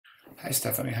Hi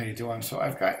Stephanie, how you doing? So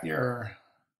I got your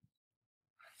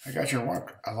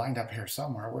work lined up here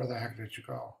somewhere. Where the heck did you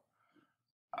go?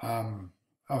 Um,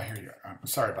 oh, here you are. I'm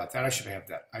sorry about that. I should have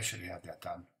had that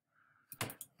done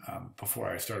before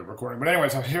I started recording. But anyway,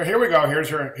 so here we go. Here's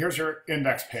your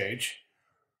index page.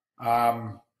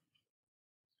 Um,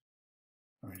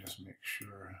 Let me just make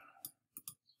sure.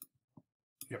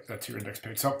 Yep, that's your index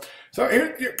page. So it's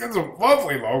a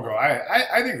lovely logo.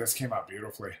 I think this came out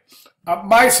beautifully.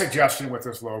 My suggestion with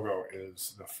this logo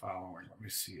is the following. Let me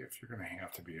see if you're going to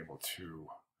have to be able to.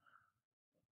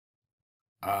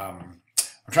 I'm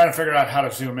trying to figure out how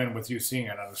to zoom in with you seeing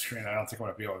it on the screen. I don't think I'm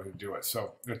going to be able to do it.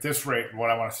 So at this rate, what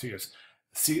I want to see is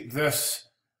this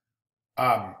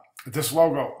this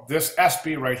logo, this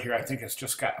SB right here. I think it's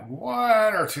just got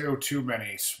one or two too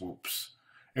many swoops.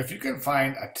 If you can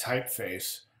find a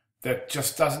typeface that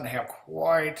just doesn't have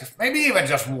quite, maybe even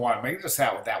just one, maybe just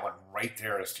that one right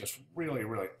there is just really,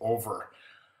 really overdoing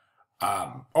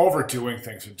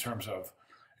things in terms of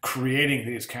creating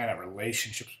these kind of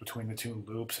relationships between the two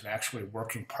loops and actually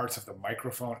working parts of the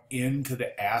microphone into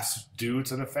the S due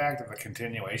to the fact of the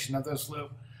continuation of this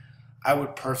loop. I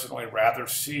would personally rather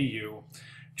see you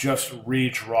just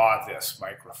redraw this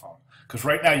microphone. Because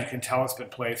right now you can tell it's been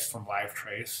placed from Live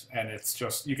Trace, and it's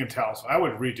just, you can tell. So I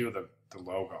would redo the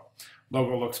logo.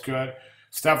 Logo looks good.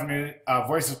 Stephanie,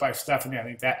 Voices by Stephanie, I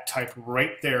think that type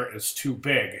right there is too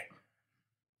big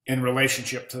in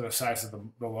relationship to the size of the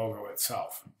logo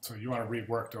itself. So you want to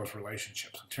rework those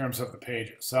relationships. In terms of the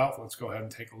page itself, let's go ahead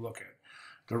and take a look at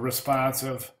the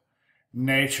responsive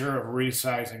nature of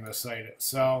resizing the site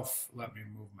itself. Let me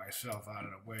move myself out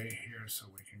of the way here so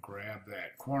we can grab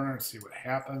that corner and see what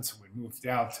happens. So we move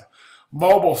down to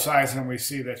mobile size and we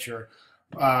see that your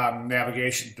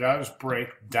navigation does break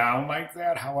down like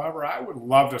that. However, I would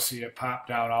love to see it pop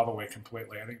down all the way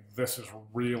completely. I think this is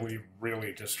really,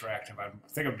 really distracting. I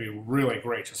think it would be really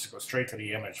great just to go straight to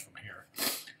the image from here.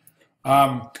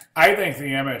 I think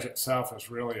the image itself is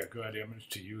really a good image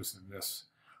to use in this.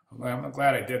 I'm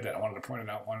glad I did that. I wanted to point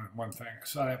out one thing. I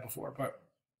saw that before, but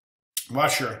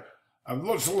watch your,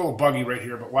 it's a little buggy right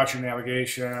here, but watch your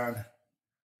navigation.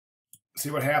 See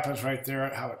what happens right there,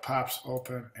 how it pops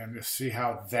open, and just see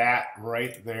how that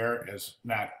right there is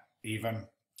not even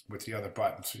with the other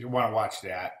buttons. So you want to watch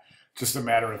that. Just a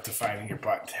matter of defining your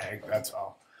button tag, that's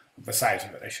all. The size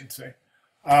of it, I should say.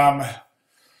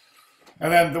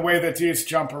 And then the way that these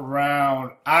jump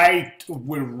around, I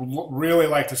would really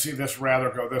like to see this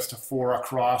rather go this to 4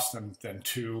 across than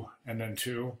 2 and then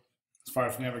 2. As far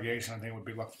as navigation, I think it would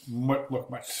be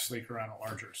look much sleeker on a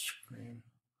larger screen.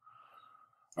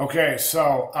 Okay,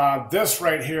 so this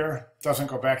right here doesn't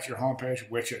go back to your home page,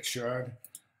 which it should.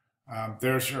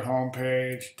 There's your home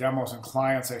page, demos and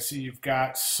clients. I see you've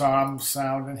got some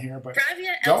sound in here, but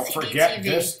don't forget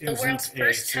this isn't the world's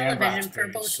first television for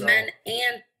both men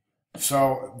and.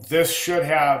 So this should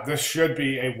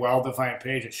be a well-defined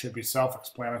page. It should be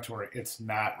self-explanatory. It's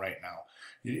not right now.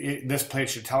 This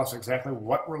page should tell us exactly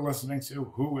what we're listening to,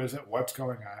 who is it, what's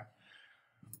going on.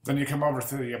 Then you come over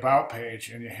to the About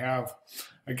page, and you have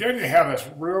this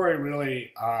really,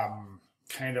 really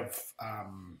kind of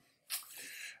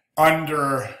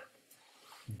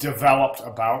underdeveloped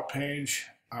About page.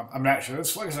 I'm not sure.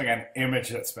 This looks like an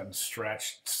image that's been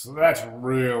stretched, so that's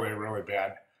really, really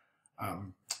bad.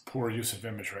 Poor use of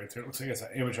image right there. It looks like it's an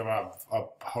image of a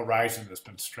horizon that's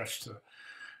been stretched to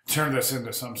turn this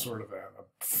into some sort of a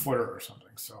footer or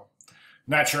something. So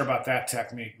not sure about that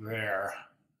technique there.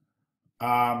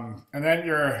 And then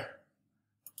your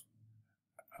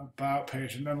About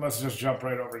page, and then let's just jump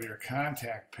right over to your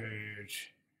Contact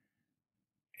page.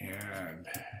 And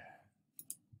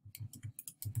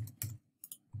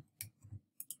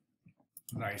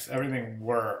nice, everything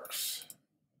works.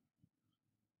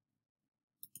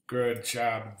 Good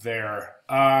job there.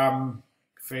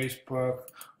 Facebook,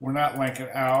 we're not linking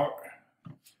out.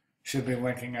 Should be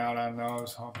linking out on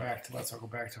those. Let's go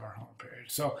back to our home page.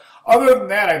 So other than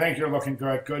that, I think you're looking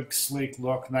good. Good, sleek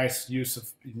look, nice use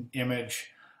of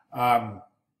image, good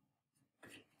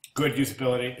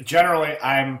usability. Generally,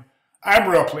 I'm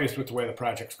real pleased with the way the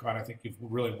project's gone. I think you've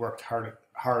really worked hard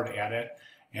at it,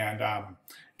 and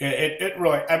it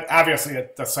really, obviously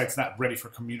the site's not ready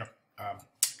for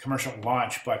commercial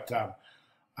launch, but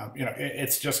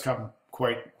it's just come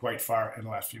quite far in the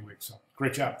last few weeks. So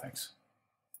great job, thanks.